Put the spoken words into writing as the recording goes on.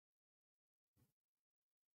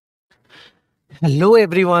Hello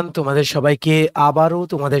everyone, তোমাদের সবাইকে আবারও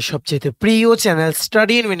তোমাদের সবচেয়ে প্রিয় চ্যানেল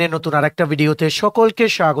স্টাডি ইন উইনের নতুন আরেকটা ভিডিওতে সকলকে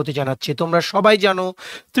স্বাগত জানাচ্ছি। তোমরা সবাই জানো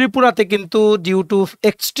ত্রিপুরাতে কিন্তু ডিউ টু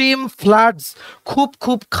এক্সট্রিম ফ্লাডস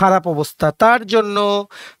খুব খারাপ অবস্থা। তার জন্য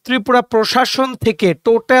ত্রিপুরা প্রশাসন থেকে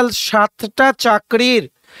টোটাল 7টা চাকরির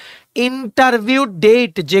ইন্টারভিউ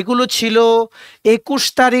ডেট যেগুলো ছিল 21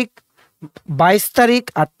 তারিখ, 22 তারিখ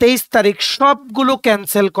আর 23 তারিখ সবগুলো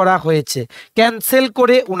ক্যান্সেল করা হয়েছে। ক্যান্সেল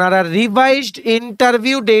করে ওনারা রিভাইজড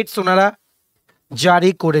ইন্টারভিউ ডেটস ওনারা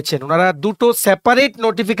জারি করেছেন। ওনারা দুটো সেপারেট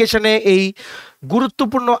নোটিফিকেশনে এই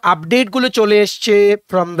গুরুত্বপূর্ণ আপডেটগুলো চলে এসছে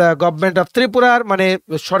ফ্রম দ্য গভর্নমেন্ট অফ ত্রিপুরার, মানে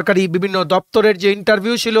সরকারি বিভিন্ন দপ্তরের যে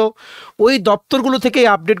ইন্টারভিউ ছিল ওই দপ্তরগুলো থেকে এই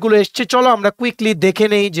আপডেটগুলো এসছে। চলো আমরা কুইকলি দেখে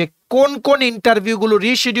নেই যে কোন কোন ইন্টারভিউগুলো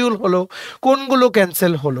রিশিডিউল হলো, কোনগুলো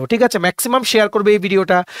ক্যান্সেল হলো। ঠিক আছে, ম্যাক্সিমাম শেয়ার করবে এই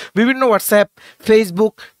ভিডিওটা বিভিন্ন হোয়াটসঅ্যাপ,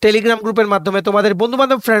 ফেসবুক, টেলিগ্রাম গ্রুপের মাধ্যমে। তোমাদের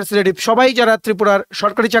বন্ধুবান্ধব, ফ্রেন্ডস, রিলেটিভ সবাই যারা ত্রিপুরার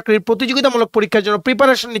সরকারি চাকরির প্রতিযোগিতামূলক পরীক্ষার জন্য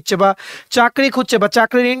প্রিপারেশন নিচ্ছে বা চাকরি খুঁজছে বা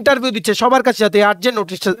চাকরির ইন্টারভিউ দিচ্ছে, সবার কাছে যাতে আর্জেন্ট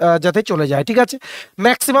নোটিশ যাতে চলে যায়। ঠিক আছে,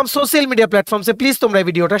 ম্যাক্সিমাম সোশ্যাল মিডিয়া প্ল্যাটফর্মসে প্লিজ তোমরা এই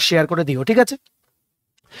ভিডিওটা শেয়ার করে দিও। ঠিক আছে,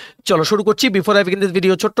 চলো শুরু করছি। Before I begin this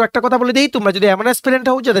video ছোট্ট একটা কথা বলে দিই, তোমরা যদি এমন অ্যাসপিরেন্ট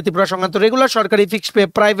হও যাদের ত্রিপুরা সংক্রান্ত রেগুলার সরকারি ফিক্সড পে,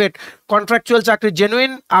 প্রাইভেট, কন্ট্রাকচুয়াল চাকরির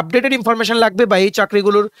জেনুইন আপডেটেড ইনফরমেশন লাগবে বা এই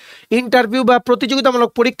চাকরিগুলোর ইন্টারভিউ বা প্রতিযোগিতামূলক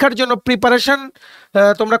পরীক্ষার জন্য প্রিপারেশন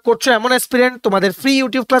তোমরা করছো, এমন অ্যাসপিরেন্ট, তোমাদের ফ্রি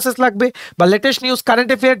ইউটিউব ক্লাসেস লাগবে বা latest news, current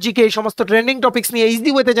affair, GK এই সমস্ত ট্রেন্ডিং টপিক্স নিয়ে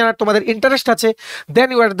ইজি ওয়েতে জানার তোমাদের ইন্টারেস্ট আছে, দেন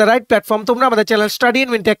you are the right platform. তোমরা আমাদের চ্যানেল স্টাডি ইন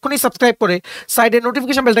উইনটা এক্ষুনি সাবস্ক্রাইব করে সাইডের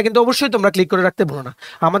নোটিফিকেশন বেলটা কিন্তু অবশ্যই তোমরা ক্লিক করে রাখতে ভুলো না।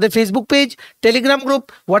 আমাদের Facebook page, Telegram group,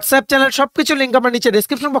 WhatsApp channel সবকিছু লিঙ্ক আমরা নিচে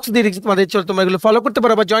ডেসক্রিপশন বক্সে দিয়ে রেখেছি, তোমাদের তোমরা এগুলো ফলো করতে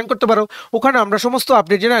পারো বা জয়েন করতে পারো। ওখানে আমরা সমস্ত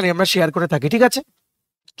আপডেট জানি আমরা শেয়ার করে থাকি। ঠিক আছে,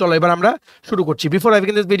 চলো এবার আমরা শুরু করছি। Before I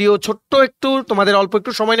begin this video ছোট্ট একটু তোমাদের অল্প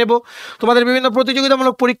একটু সময় নেব। তোমাদের বিভিন্ন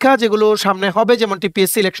প্রতিযোগিতামূলক পরীক্ষা যেগুলো সামনে হবে, যেমন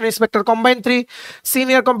TPSC election inspector combine 3,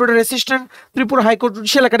 senior computer assistant, Tripura high court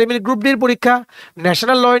judicial একাডেমির গ্রুপ ডির পরীক্ষা,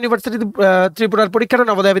 ন্যাশনাল ল ইউনিভার্সিটি ত্রিপুরার পরীক্ষাটা,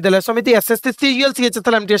 নবোদয় বিদ্যালয় সমিতি, SSC, CGL,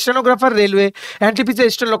 CHSL, MTS, stenographer, railway, NTPC,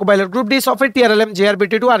 eastern loco pilot group D, সফেড, TRLM,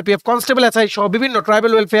 জেআরবিটি2, RPF, constable, SI সহ বিভিন্ন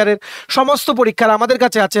ট্রাইবাল ওয়েলফেয়ারের সমস্ত পরীক্ষার আমাদের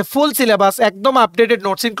কাছে আছে ফুল সিলেবাস, একদম updated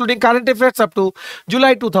notes including current affairs up to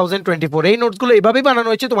July 2024। এই নোটসগুলো এভাবেই বানানো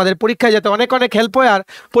হয়েছে তোমাদের পরীক্ষায় যাতে অনেক হেল্প হয় আর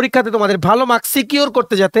পরীক্ষাতে তোমাদের ভালো মার্কস সিকিউর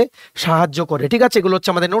করতে যাতে সাহায্য করে। ঠিক আছে, এগুলো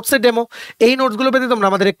হচ্ছে আমাদের নোটসের ডেমো। এই নোটসগুলো পেতে তোমরা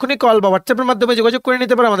আমাদের এক্ষুনি কল বা হোয়াটসঅ্যাপের মাধ্যমে যোগাযোগ করে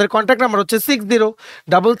নিতে পারো। আমাদের কন্ট্যাক্ট নাম্বার হচ্ছে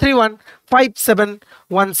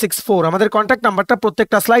 6033157164। আমাদের কন্ট্যাক্ট নাম্বারটা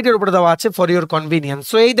প্রত্যেকটা স্লাইডের উপরে দেওয়া আছে ফর ইউর কনভিনিয়েন্স।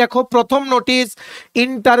 সো এই দেখো, প্রথম নোটিশ,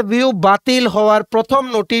 ইন্টারভিউ বাতিল হওয়ার প্রথম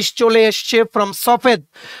নোটিশ চলে এসছে ফ্রম সফেদ।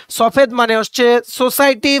 সফেদ মানে হচ্ছে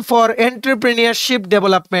সোসাইটি ফর এন্টারপ্রেনিয়রশিপ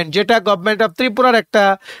ডেভেলপমেন্ট, যেটা গভর্নমেন্ট অফ ত্রিপুরার একটা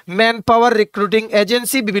ম্যান পাওয়ার রিক্রুটিং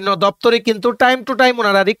এজেন্সি। বিভিন্ন দপ্তরে কিন্তু টাইম টু টাইম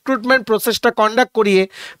ওনারা রিক্রুটমেন্ট প্রসেসটা কন্ডাক্ট করিয়ে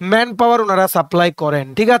ম্যান পাওয়ার ওনারা সাপ্লাই করেন।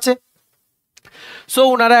 ঠিক আছে, সো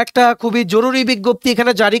ওনারা একটা খুবই জরুরি বিজ্ঞপ্তি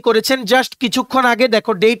এখানে জারি করেছেন জাস্ট কিছুক্ষণ আগে।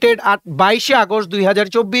 দেখো, ডেটেড 22 আগস্ট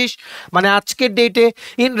 2024, মানে আজকের ডেটে,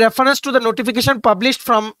 in reference to the notification published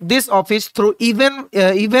from this office through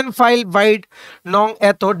even file wide নং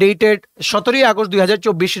এত dated 17 August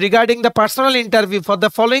 2024 regarding the personal interview for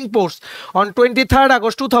the following post on 23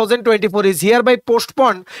 August 2024 is here by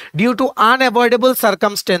postponed due to unavoidable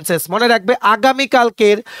circumstances. মনে রাখবে,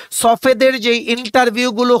 আগামীকালকের সফেদের যেই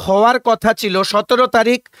ইন্টারভিউগুলো হওয়ার কথা ছিল 17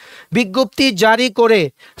 তারিখ বিজ্ঞপ্তি জারি করে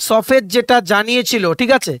সফেদ যেটা জানিয়েছিল,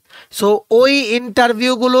 ঠিক আছে, সো ওই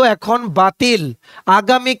ইন্টারভিউগুলো এখন বাতিল।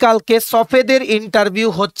 আগামীকালকে সফেদের ইন্টারভিউ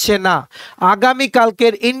হচ্ছে না।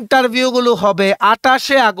 আগামীকালকের ইন্টারভিউগুলো হবে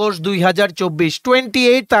 28 আগস্ট 2024,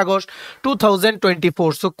 28 আগস্ট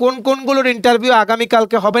 2024। সো কোনগুলোর ইন্টারভিউ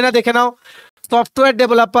আগামীকালকে হবে না দেখে নাও। সফটওয়্যার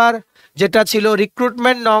ডেভেলপার যেটা ছিল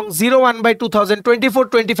রিক্রুটমেন্ট নং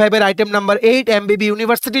 01/2024-25 এর আইটেম নাম্বার 8 এমবিবি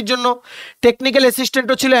ইউনিভার্সিটির জন্য। টেকনিক্যাল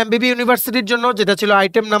অ্যাসিস্ট্যান্টও ছিল এমবিবি ইউনিভার্সিটির জন্য, যেটা ছিল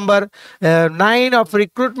item number 9 of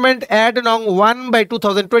recruitment add নং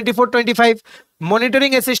 1/2024-25। মনিটরিং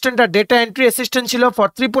অ্যাসিস্ট্যান্ট আর ডেটা এন্ট্রি অ্যাসিস্ট্যান্ট ছিল for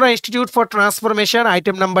Tripura institute for transformation,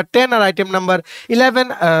 item number 10 R item number 11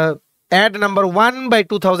 add number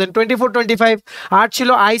 1/2024-25। আর ছিল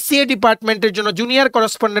আইসিএ ডিপার্টমেন্টের জন্য জুনিয়র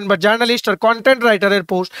করেসপন্ডেন্ট বা journalist R content রাইটারের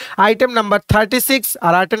post, item number 36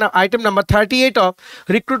 R item number 38 of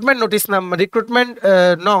recruitment notice number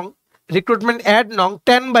recruitment add নং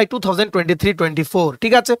 10/2023-24।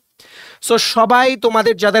 ঠিক আছে, so সবাই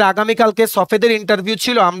তোমাদের যাদের আগামীকালকে সফেদের ইন্টারভিউ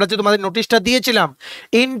ছিল, আমরা যে তোমাদের নোটিশটা দিয়েছিলাম,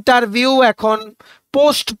 ইন্টারভিউ এখন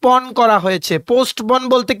পোস্টপন করা হয়েছে। পোস্টপন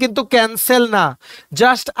বলতে কিন্তু ক্যান্সেল না,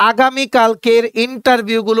 জাস্ট আগামী কালকের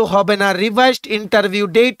ইন্টারভিউগুলো হবে না। রিভাইজড ইন্টারভিউ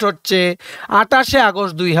ডেট হচ্ছে 28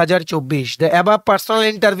 August 2024। The above personal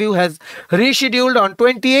interview has রিশিডিউলড on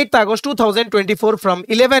 28 August 2024 from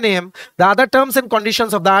 11 AM। The other terms and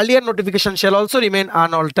conditions of the earlier notification shall also remain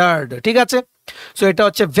আনঅল্টার্ড। ঠিক আছে, সো এটা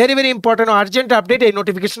হচ্ছে ভেরি ভেরি ইম্পর্টেন্ট ও আর্জেন্ট আপডেট। এই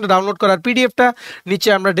নোটিফিকেশনটা download করার পিডিএফটা নিচে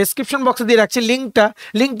আমরা ডেসক্রিপশন বক্সে দিয়ে রাখছি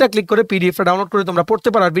লিঙ্কটা ক্লিক করে পিডিএফটা ডাউনলোড করে তোমরা পড়তে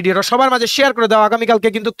পারো। আর ভিডিওটা সবার মাঝে শেয়ার করে দাও। আগামীকালকে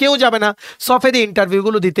কিন্তু কেউ যাবে না সফেদে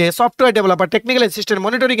ইন্টারভিউগুলো দিতে। Software developer, technical assistant,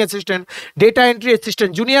 monitoring assistant, data entry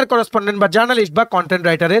assistant, junior correspondent বা জার্নালিস্ট বা কন্টেন্ট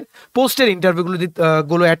রাইটারের পোস্টের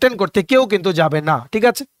ইন্টারভিউগুলো অ্যাটেন্ড করতে কেউ কিন্তু যাবে না। ঠিক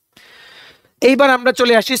আছে, এইবার আমরা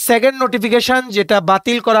চলে আসি সেকেন্ড নোটিফিকেশন, যেটা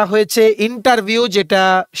বাতিল করা হয়েছে। ইন্টারভিউ যেটা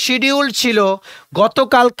শিডিউল ছিল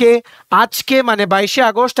গতকালকে, আজকে মানে 22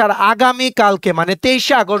 আগস্ট আর আগামী কালকে মানে 23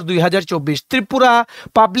 August 2024 Tripura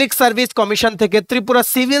public service commission থেকে ত্রিপুরা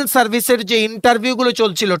সিভিল সার্ভিসের যে ইন্টারভিউগুলো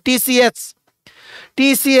চলছিল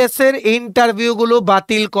টিসিএস এর ইন্টারভিউগুলো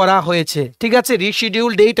বাতিল করা হয়েছে। ঠিক আছে,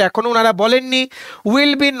 রিশিডিউল ডেট এখনো ওনারা বলেননি,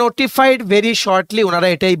 will be notified very shortly, ওনারা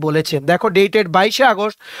এটাই বলেছেন। দেখো ডেটেড 22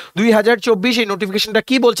 আগস্ট 2024। এই নোটিফিকেশনটা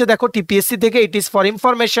কি বলছে দেখো, টিপিএসসি থেকে, it is for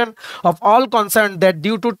information of all concern that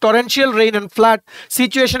due to টরেন্সিয়াল rain and flood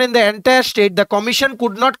situation in the entire state, the commission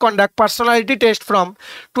could not conduct personality test from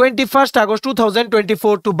 21 August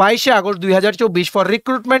 2024 to 22 August 2024 for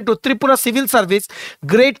recruitment to Tripura civil service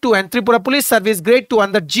grade 2 and Tripura police service grade 2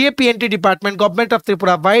 under GAPNT Department Government of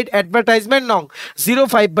Tripura Wide Advertisement Nong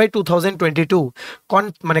 05/2022.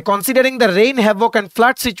 Considering the rain, havoc and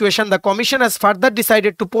flood situation, the Commission has further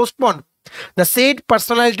decided to postpone the said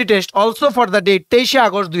personality test also for the date 23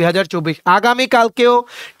 August 2024। আগামী কালকেও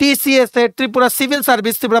TCS এর Tripura civil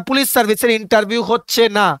service, Tripura police সার্ভিসের interview হচ্ছে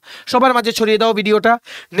না। সবার মাঝে ছড়িয়ে দাও ভিডিওটা।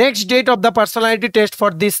 Next date of the personality test for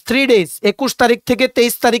this 3 days, 21 তারিখ থেকে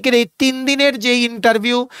 23 তারিখের এই 3 দিনের যে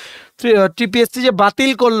ইন্টারভিউ টিপিএসসি যে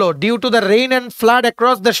বাতিল করলো due to the rain and flood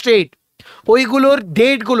across the state, ওইগুলোর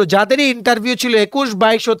ডেটগুলো যাদেরই ইন্টারভিউ ছিল 21,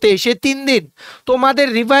 22 ও 23 3 দিন, তোমাদের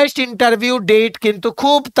রিভাইজড ইন্টারভিউ ডেট কিন্তু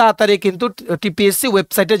খুব তাড়াতাড়ি কিন্তু টিপিএসসি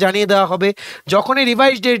ওয়েবসাইটে জানিয়ে দেওয়া হবে। যখনই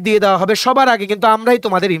রিভাইজ ডেট দিয়ে দেওয়া হবে সবার আগে কিন্তু আমরাই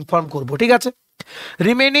তোমাদের ইনফর্ম করব। ঠিক আছে,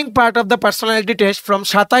 remaining part of the personality test from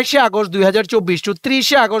 27 August 2024 two 30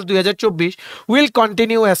 August 2024 will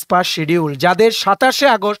continue as per schedule. যাদের 27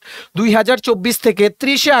 আগস্ট 2024 থেকে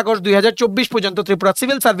 30 আগস্ট 2024 পর্যন্ত Tripura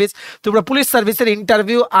civil service, Tripura police সার্ভিসের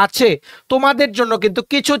ইন্টারভিউ আছে, তোমাদের জন্য কিন্তু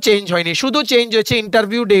কিছু চেঞ্জ হয়নি, শুধু চেঞ্জ হয়েছে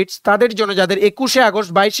ইন্টারভিউ ডেটস। তাদের জন্য যাদের 21 আগস্ট,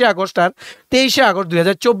 22 আগস্ট আর 23 আগস্ট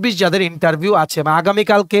 2024 যাদের ইন্টারভিউ আছে বা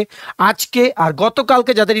আগামীকালকে, আজকে আর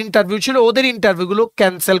গতকালকে যাদের ইন্টারভিউ ছিল ওদের ইন্টারভিউগুলো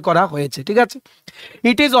ক্যান্সেল করা হয়েছে। ঠিক আছে,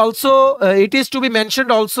 it is to be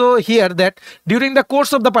mentioned also here that during the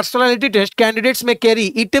course of the personality test candidates may carry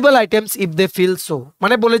eatable items if they feel so।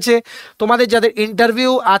 মানে বলেছে তোমাদের যাদের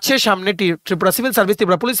ইন্টারভিউ আছে সামনে Tripura civil service,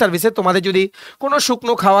 Tripura police সার্ভিসে, তোমাদের যদি কোনো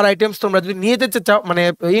শুকনো খাওয়ার আইটেমস তোমরা যদি নিয়ে যেতে চাও, মানে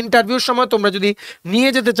ইন্টারভিউর সময় তোমরা যদি নিয়ে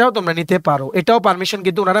যেতে চাও তোমরা নিতে পারো। এটাও পারমিশন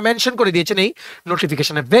কিন্তু ওনারা মেনশন করে দিয়েছেন এই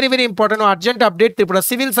নোটিফিকেশনে। ভেরি ভেরি ইম্পর্টেন্ট ও urgent update. Tripura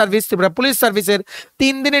civil service, Tripura police সার্ভিসের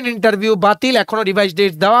 3 দিনের ইন্টারভিউ বাতিল, এখনো রিভাইজ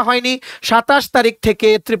ডেট দেওয়া হয়নি। 27 তারিখ থেকে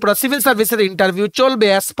ত্রিপুরা সিভিল সার্ভিসের ইন্টারভিউ চলবে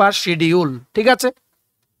অ্যাজ পার শিডিউল। ঠিক আছে,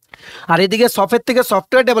 আর এদিকে সফেদ থেকে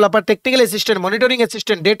software developer, technical assistant, monitoring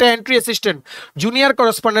assistant, data entry assistant, junior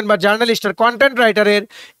correspondent বা জার্নালিস্ট আর কন্টেন্ট রাইটারের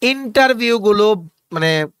ইন্টারভিউগুলো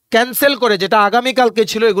মানে ক্যান্সেল করে, যেটা আগামীকালকে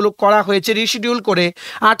ছিল, এগুলো করা হয়েছে রিশিডিউল করে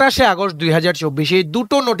 28 আগস্ট 2024। এই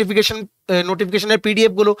দুটো নোটিফিকেশনের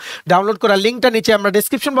পিডিএফ গুলো ডাউনলোড করার লিঙ্কটা নিচে আমরা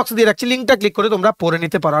ডেসক্রিপশন বক্সে দিয়ে রাখছি, লিঙ্কটা ক্লিক করে তোমরা পড়ে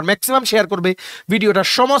নিতে পারো। আর ম্যাক্সিমাম শেয়ার করবে ভিডিওটা,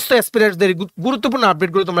 সমস্ত অ্যাসপিরেন্টসদের গুরুত্বপূর্ণ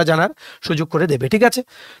আপডেটগুলো তোমরা জানার সুযোগ করে দেবে। ঠিক আছে,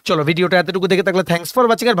 চলো ভিডিওটা এতটুকু দেখে থাকলে থ্যাঙ্কস ফর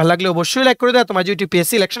ওয়াচিং। আর ভালো লাগলে অবশ্যই লাইক করে দাও। তোমার যদি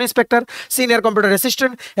TPSC election inspector, senior computer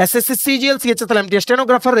assistant, SSC, CGL, CHSL, MTS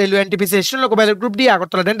stenographer, railway, NTPC, Asian loco pilot group D,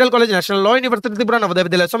 Agartala dental college, national ল ইউনিভার্সিটি ত্রিপুরা, নবোদয়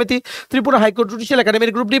বিদ্যালয় সমিতি, ত্রিপুরা হাইকোর্ট জুডিশিয়াল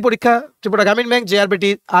একাডেমির গ্রুপ ডি পরীক্ষা, ত্রিপুরা গ্রামীণ bank, JRBT,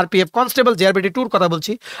 RPF constable, JRBT টুর কথা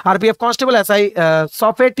বলছি, RPF constable, SI,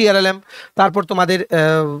 সফেড, TRLM, তারপর তোমাদের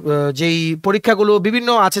যেই পরীক্ষাগুলো বিভিন্ন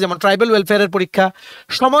আছে যেমন ট্রাইবাল ওয়েলফেয়ারের পরীক্ষা,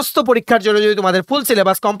 সমস্ত পরীক্ষার জন্য যদি তোমাদের ফুল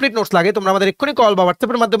সিলেবাস কমপ্লিট নোটস লাগে তোমরা আমাদের এক্ষুনি কল বা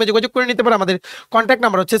হোয়াটসঅ্যাপের মাধ্যমে যোগাযোগ করে নিতে পারো। আমাদের কন্ট্যাক্ট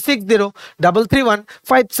নাম্বার হচ্ছে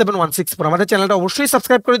 6033157164। আমাদের চ্যানেলটা অবশ্যই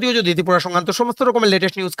সাবস্ক্রাইব করে দিও যদি ত্রিপুরা সংক্রান্ত সমস্ত রকমের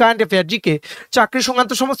latest news, current affair, GK, চাকরি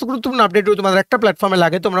সংক্রান্ত সমস্ত গুরুত্বপূর্ণ আপডেট তোমাদের একটা প্ল্যাটফর্মে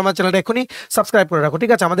লাগে, তোমরা আমার চ্যানেলটা এখনই সাবস্ক্রাইব করে রাখো।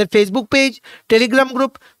 ঠিক আছে, আমাদের Facebook page, Telegram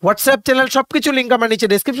group, WhatsApp channel সবকিছু লিঙ্ক আমরা নিচে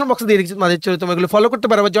ডেসক্রিপশন বক্সে দিয়ে রেখেছি, তোমাদের তোমরা এগুলো ফলো করতে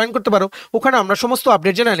পারো বা জয়েন করতে পারো। ওখানে আমরা সমস্ত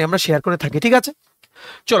আপডেট জানালে আমরা শেয়ার করে থাকি। ঠিক আছে,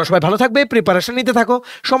 চলো সবাই ভালো থাকবে, প্রিপারেশন নিতে থাকো,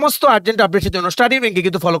 সমস্ত আর্জেন্ট আপডেটের জন্য স্টাডি উইংকে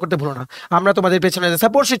কিন্তু ফলো করতে ভুলো না। আমরা তোমাদের পেছনে যে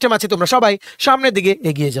সাপোর্ট সিস্টেম আছে, তোমরা সবাই সামনের দিকে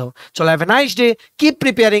এগিয়ে যাও। চলো have a nice day, keep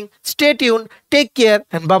preparing, stay tune, take care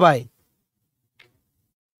and bye bye.